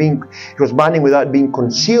 It was burning without being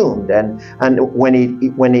consumed. And when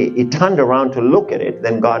he turned around to look at it,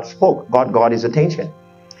 then God spoke. God got his attention.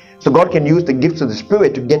 So God can use the gifts of the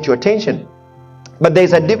Spirit to get your attention. But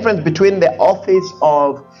there's a difference between the office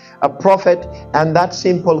of a prophet and that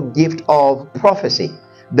simple gift of prophecy.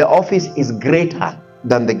 The office is greater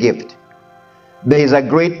than the gift. There is a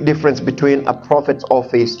great difference between a prophet's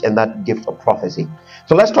office and that gift of prophecy.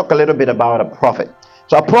 So let's talk a little bit about a prophet.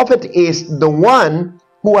 So a prophet is the one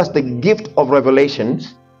who has the gift of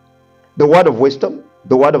revelations, the word of wisdom,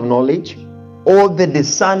 the word of knowledge, or the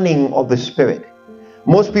discerning of the Spirit.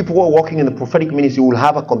 Most people who are walking in the prophetic ministry will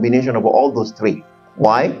have a combination of all those three.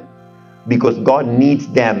 Why? Because God needs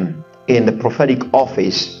them in the prophetic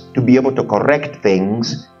office to be able to correct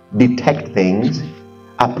things, detect things,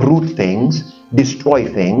 uproot things,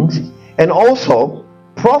 destroy things. And also,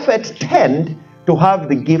 prophets tend to have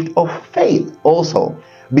the gift of faith also,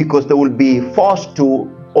 because they will be forced to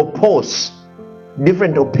oppose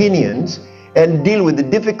different opinions and deal with the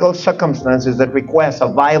difficult circumstances that require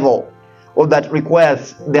survival, or that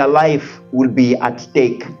requires their life will be at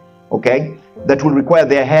stake, okay? That will require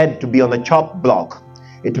their head to be on the chop block.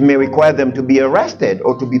 It may require them to be arrested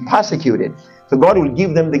or to be persecuted. So God will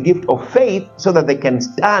give them the gift of faith so that they can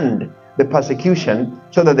stand the persecution,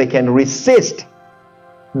 so that they can resist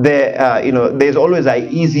there's always an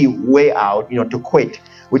easy way out, to quit.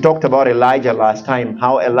 We talked about Elijah last time,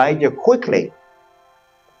 how Elijah quickly,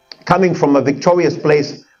 coming from a victorious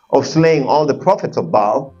place of slaying all the prophets of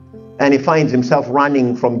Baal, and he finds himself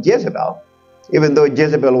running from Jezebel, even though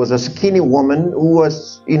Jezebel was a skinny woman who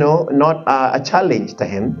was, not a challenge to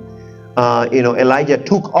him. Elijah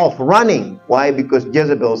took off running. Why? Because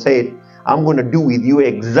Jezebel said, I'm going to do with you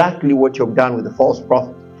exactly what you've done with the false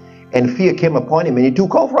prophet. And fear came upon him and he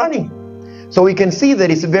took off running. So we can see that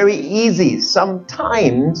it's very easy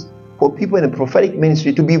sometimes for people in the prophetic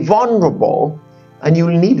ministry to be vulnerable, and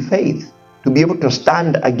you'll need faith to be able to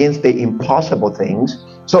stand against the impossible things.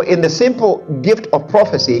 So in the simple gift of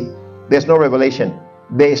prophecy, there's no revelation.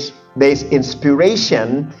 There's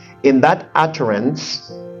inspiration in that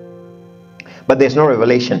utterance, but there's no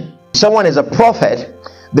revelation. If someone is a prophet,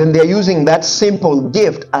 then they're using that simple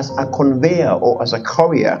gift as a conveyor or as a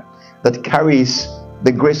courier that carries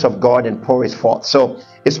the grace of God and pours forth. So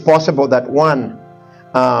it's possible that one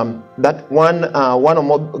or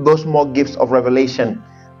more those more gifts of revelation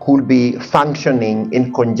could be functioning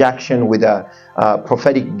in conjunction with a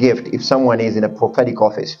prophetic gift if someone is in a prophetic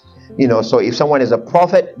office. So if someone is a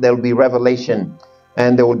prophet, there will be revelation,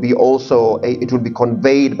 and there will be also it will be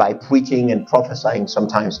conveyed by preaching and prophesying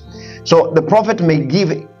sometimes. So the prophet may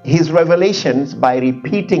give his revelations by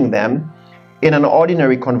repeating them in an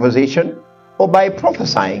ordinary conversation, or by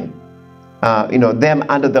prophesying them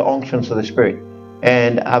under the unctions of the Spirit.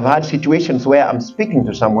 And I've had situations where I'm speaking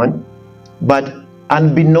to someone, but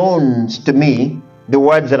unbeknownst to me, the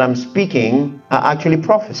words that I'm speaking are actually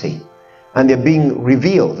prophecy, and they're being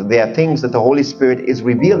revealed. They are things that the Holy Spirit is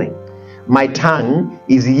revealing. My tongue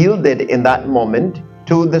is yielded in that moment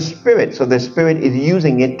to the Spirit. So the Spirit is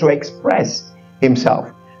using it to express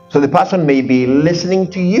himself. So the person may be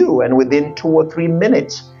listening to you, and within 2 or 3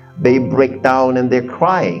 minutes, they break down and they're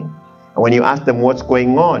crying. And when you ask them what's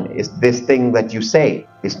going on, it's this thing that you say.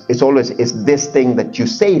 It's always, it's this thing that you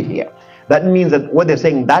say here. That means that what they're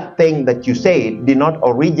saying, that thing that you say did not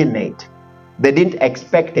originate. They didn't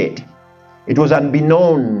expect it. It was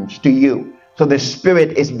unbeknownst to you. So the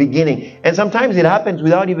Spirit is beginning. And sometimes it happens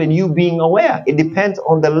without even you being aware. It depends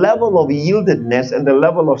on the level of yieldedness and the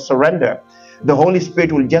level of surrender. The Holy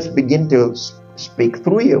Spirit will just begin to speak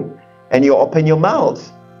through you. And you open your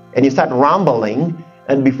mouth and you start rambling.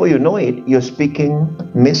 And before you know it, you're speaking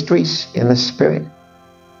mysteries in the Spirit.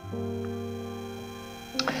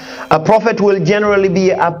 A prophet will generally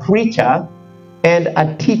be a preacher and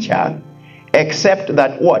a teacher, except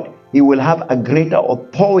that what? He will have a greater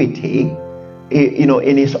authority,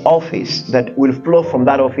 in his office, that will flow from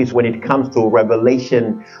that office when it comes to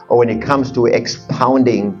revelation or when it comes to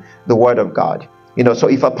expounding the Word of God. So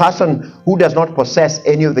if a person who does not possess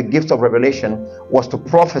any of the gifts of revelation was to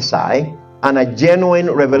prophesy, and a genuine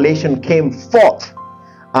revelation came forth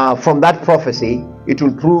from that prophecy, it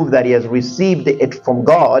will prove that he has received it from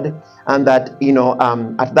God, and that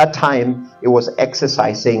at that time it was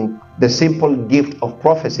exercising the simple gift of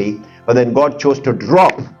prophecy, but then God chose to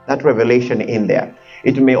drop that revelation in there.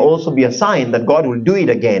 It may also be a sign that God will do it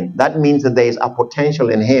again. That means that there is a potential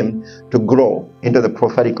in him to grow into the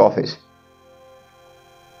prophetic office.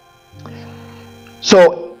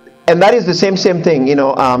 So, and that is the same thing,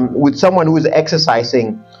 with someone who is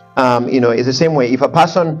exercising, it's the same way. If a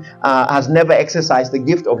person has never exercised the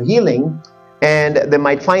gift of healing, and they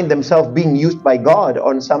might find themselves being used by God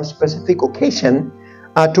on some specific occasion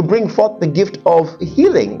to bring forth the gift of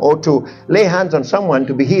healing or to lay hands on someone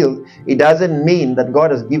to be healed, it doesn't mean that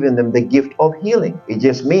God has given them the gift of healing. It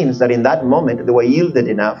just means that in that moment they were yielded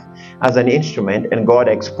enough as an instrument, and God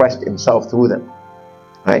expressed himself through them.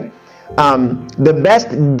 Right? The best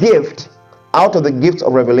gift out of the gifts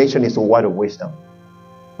of revelation is the word of wisdom.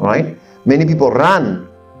 Right? Many people run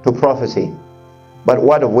to prophecy, but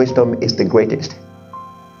word of wisdom is the greatest.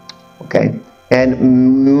 Okay?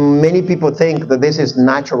 And many people think that this is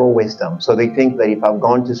natural wisdom. So they think that if I've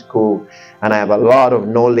gone to school and I have a lot of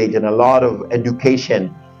knowledge and a lot of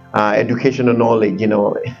educational knowledge,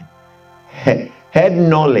 head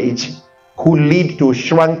knowledge could lead to a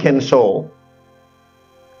shrunken soul.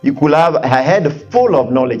 You could have a head full of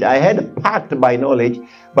knowledge, a head packed by knowledge,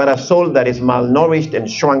 but a soul that is malnourished and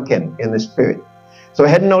shrunken in the spirit. So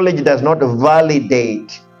head knowledge does not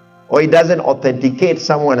validate, or it doesn't authenticate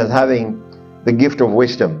someone as having the gift of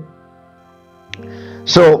wisdom.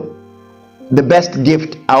 So the best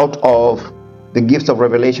gift out of the gifts of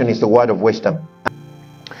revelation is the word of wisdom.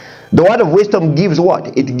 The word of wisdom gives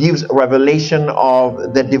what? It gives revelation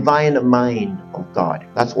of the divine mind of God.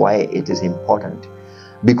 That's why it is important.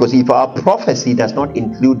 Because if our prophecy does not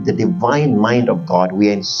include the divine mind of God, we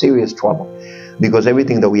are in serious trouble. Because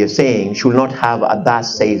everything that we are saying should not have a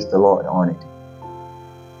 "thus says the Lord" on it.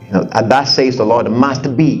 A "thus says the Lord"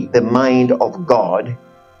 must be the mind of God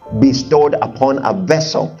bestowed upon a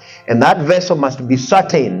vessel. And that vessel must be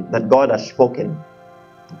certain that God has spoken.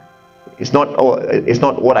 It's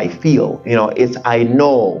not what I feel. It's I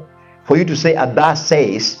know. For you to say a "thus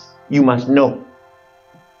says," you must know.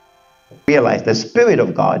 Realize the Spirit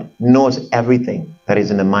of God knows everything that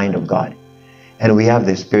is in the mind of God. And we have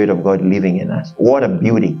the Spirit of God living in us. What a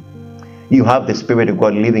beauty. You have the Spirit of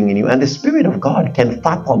God living in you. And the Spirit of God can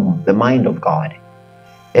fathom the mind of God.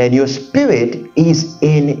 And your spirit is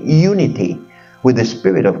in unity with the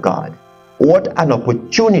Spirit of God. What an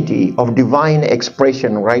opportunity of divine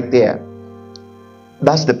expression right there.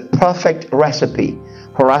 That's the perfect recipe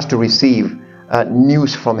for us to receive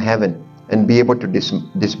news from heaven and be able to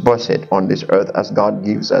disperse it on this earth as God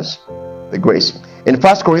gives us the grace. In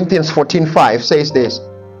 1 Corinthians 14:5 says this: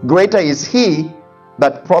 "Greater is he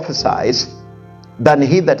that prophesies than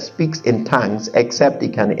he that speaks in tongues, except he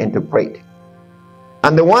can interpret."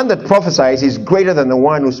 And the one that prophesies is greater than the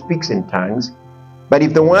one who speaks in tongues. But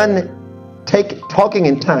if the one talking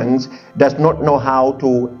in tongues does not know how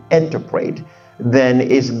to interpret, then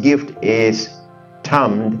his gift is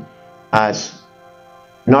termed as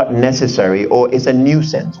not necessary, or it's a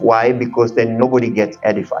nuisance. Why? Because then nobody gets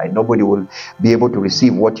edified. Nobody will be able to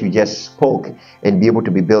receive what you just spoke and be able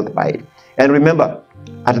to be built by it. And remember,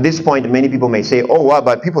 at this point, many people may say, "Oh, wow,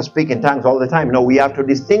 but people speak in tongues all the time." No, we have to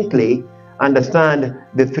distinctly understand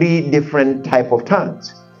the three different type of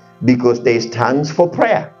tongues, because there is tongues for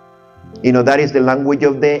prayer. That is the language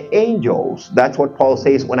of the angels. That's what Paul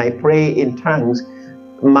says: when I pray in tongues,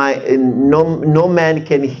 no man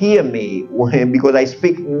can hear me because I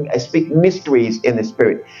speak mysteries in the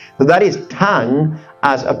spirit. So that is tongue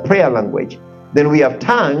as a prayer language. Then we have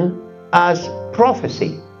tongue as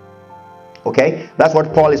prophecy. Okay, that's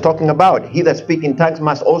what Paul is talking about. He that speaks in tongues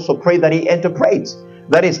must also pray that he interprets.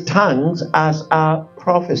 That is tongues as a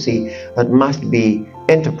prophecy that must be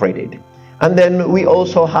interpreted. And then we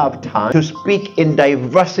also have tongue to speak in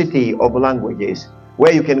diversity of languages,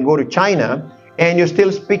 where you can go to China and you're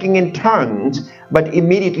still speaking in tongues, but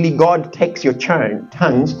immediately God takes your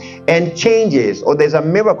tongues and changes, or there's a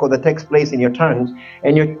miracle that takes place in your tongues,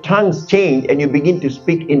 and your tongues change and you begin to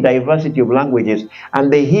speak in diversity of languages,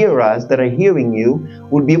 and the hearers that are hearing you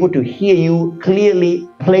will be able to hear you clearly,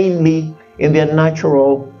 plainly, in their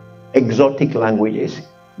natural, exotic languages.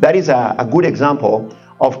 That is a good example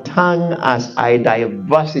of tongue as a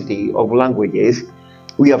diversity of languages.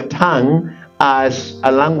 We have tongue as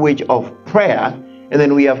a language of prayer, and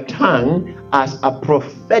then we have tongue as a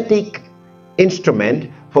prophetic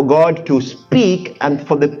instrument for God to speak and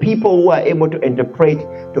for the people who are able to interpret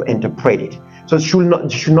it. So there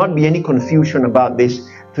should not be any confusion about these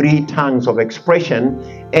three tongues of expression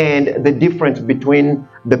and the difference between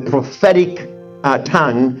the prophetic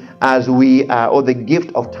tongue as we or the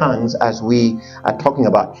gift of tongues as we are talking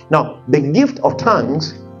about. Now, the gift of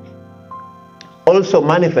tongues also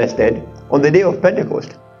manifested on the day of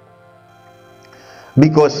Pentecost,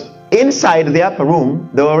 because inside the upper room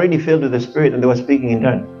they were already filled with the Spirit and they were speaking in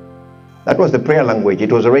tongues. That was the prayer language. It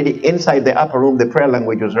was already inside the upper room. The prayer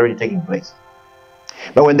language was already taking place.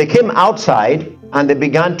 But when they came outside and they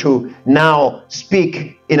began to now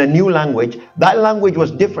speak in a new language, that language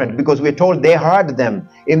was different, because we're told they heard them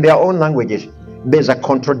in their own languages. There's a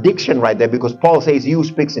contradiction right there, because Paul says, "You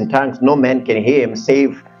speaks in tongues, no man can hear him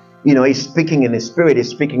save," he's speaking in the spirit, he's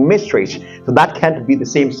speaking mysteries. So that can't be the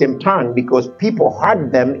same tongue, because people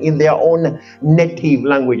heard them in their own native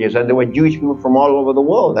languages, and there were Jewish people from all over the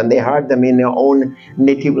world, and they heard them in their own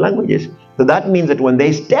native languages. So that means that when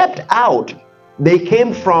they stepped out, they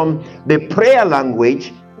came from the prayer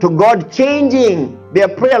language to God changing their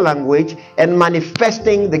prayer language and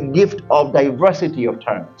manifesting the gift of diversity of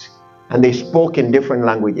tongues. And they spoke in different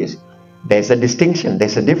languages. There's a distinction,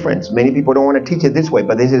 there's a difference. Many people don't want to teach it this way,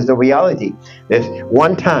 but this is the reality. There's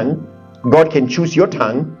one tongue. God can choose your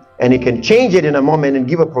tongue and he can change it in a moment and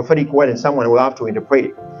give a prophetic word, and someone will have to interpret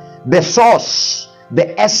it. The source,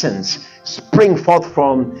 the essence, spring forth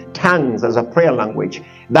from tongues as a prayer language.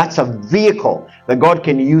 That's a vehicle that God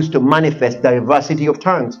can use to manifest diversity of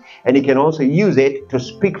tongues, and he can also use it to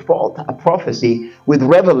speak forth a prophecy with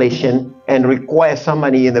revelation and require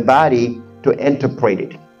somebody in the body to interpret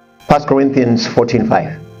it. 1 Corinthians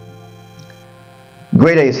 14:5.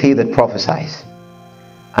 Greater is he that prophesies,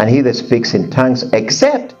 and he that speaks in tongues,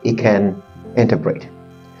 except he can interpret.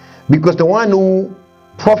 Because the one who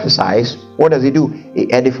prophesies, what does he do? He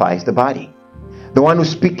edifies the body. The one who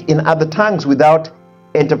speaks in other tongues without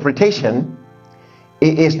interpretation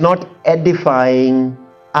is not edifying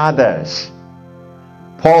others.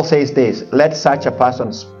 Paul says this: let such a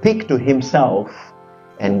person speak to himself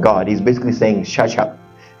and God. He's basically saying, shut up.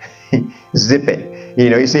 Zip it.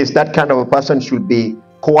 He says that kind of a person should be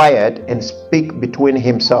quiet and speak between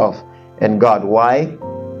himself and God. Why?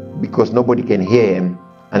 Because nobody can hear him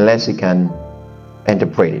unless he can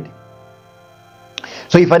interpret it.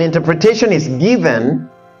 So if an interpretation is given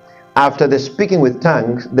after the speaking with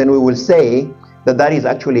tongues, then we will say that is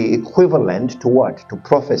actually equivalent to what? To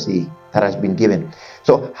prophecy that has been given.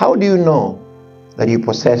 So how do you know that you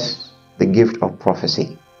possess the gift of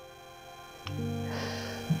prophecy?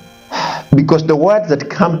 Because the words that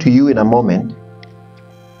come to you in a moment,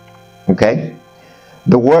 okay,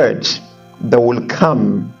 the words that will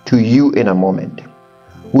come to you in a moment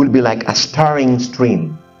will be like a stirring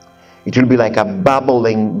stream. It will be like a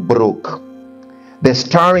bubbling brook. The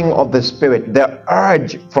stirring of the Spirit, the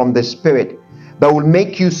urge from the Spirit that will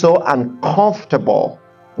make you so uncomfortable,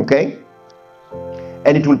 okay?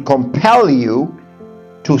 And it will compel you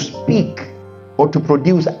to speak or to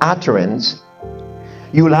produce utterance.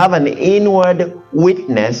 You will have an inward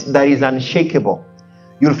witness that is unshakable.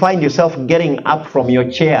 You'll find yourself getting up from your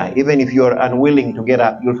chair, even if you're unwilling to get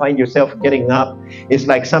up. You'll find yourself getting up. It's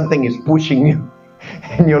like something is pushing you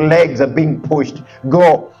and your legs are being pushed.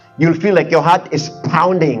 Go. You'll feel like your heart is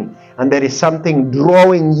pounding and there is something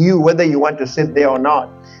drawing you, whether you want to sit there or not.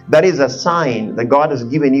 That is a sign that God has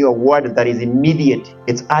given you a word that is immediate.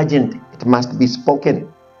 It's urgent. It must be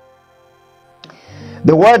spoken.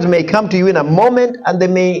 The words may come to you in a moment and they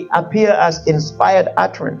may appear as inspired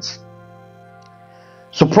utterance.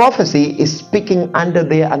 So prophecy is speaking under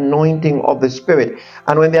the anointing of the Spirit.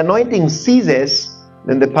 And when the anointing ceases,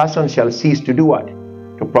 then the person shall cease to do what?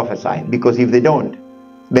 To prophesy. Because if they don't,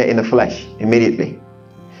 they're in the flesh immediately.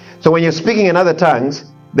 So when you're speaking in other tongues,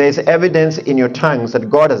 there's evidence in your tongues that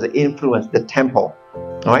God has influenced the temple.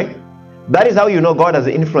 All right? That is how you know God has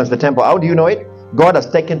influenced the temple. How do you know it? God has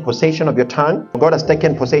taken possession of your tongue. God has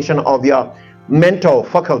taken possession of your mental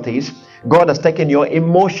faculties. God has taken your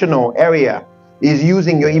emotional area. He's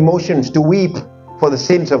using your emotions to weep for the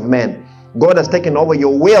sins of men. God has taken over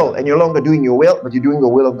your will, and you're no longer doing your will, but you're doing the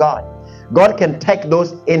will of God. God can take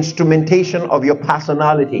those instrumentation of your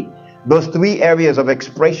personality, those three areas of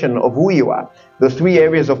expression of who you are, those three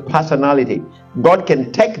areas of personality. God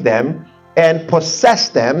can take them and possess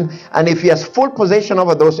them, and if he has full possession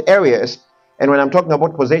over those areas, and when I'm talking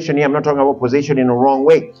about possession here, I'm not talking about possession in a wrong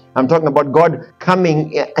way. I'm talking about God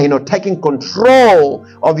coming, taking control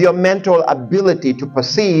of your mental ability to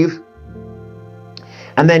perceive,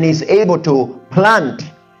 and then he's able to plant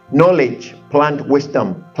knowledge, plant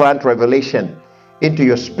wisdom, plant revelation into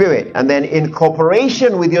your spirit, and then in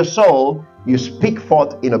cooperation with your soul, you speak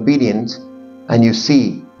forth in obedience, and you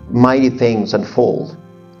see mighty things unfold.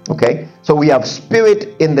 Okay, so we have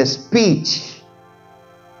spirit in the speech,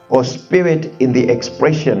 or spirit in the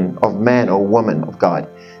expression of man or woman of God.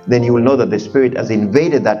 Then you will know that the spirit has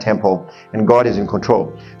invaded that temple and God is in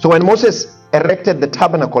control. So when Moses erected the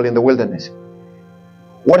tabernacle in the wilderness,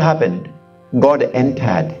 what happened? God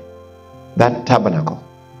entered that tabernacle.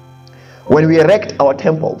 When we erect our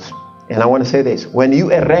temples, and I want to say this, when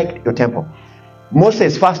you erect your temple,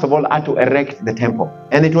 Moses first of all had to erect the temple,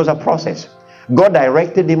 and it was a process. God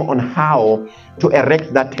directed him on how to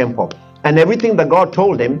erect that temple, and everything that God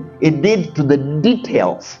told him, it did to the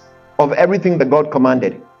details of everything that God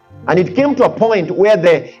commanded. And it came to a point where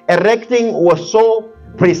the erecting was so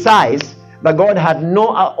precise that God had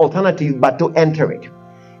no alternative but to enter it.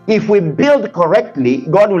 If we build correctly,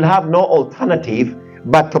 God will have no alternative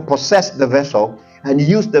but to possess the vessel and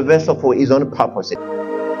use the vessel for his own purposes.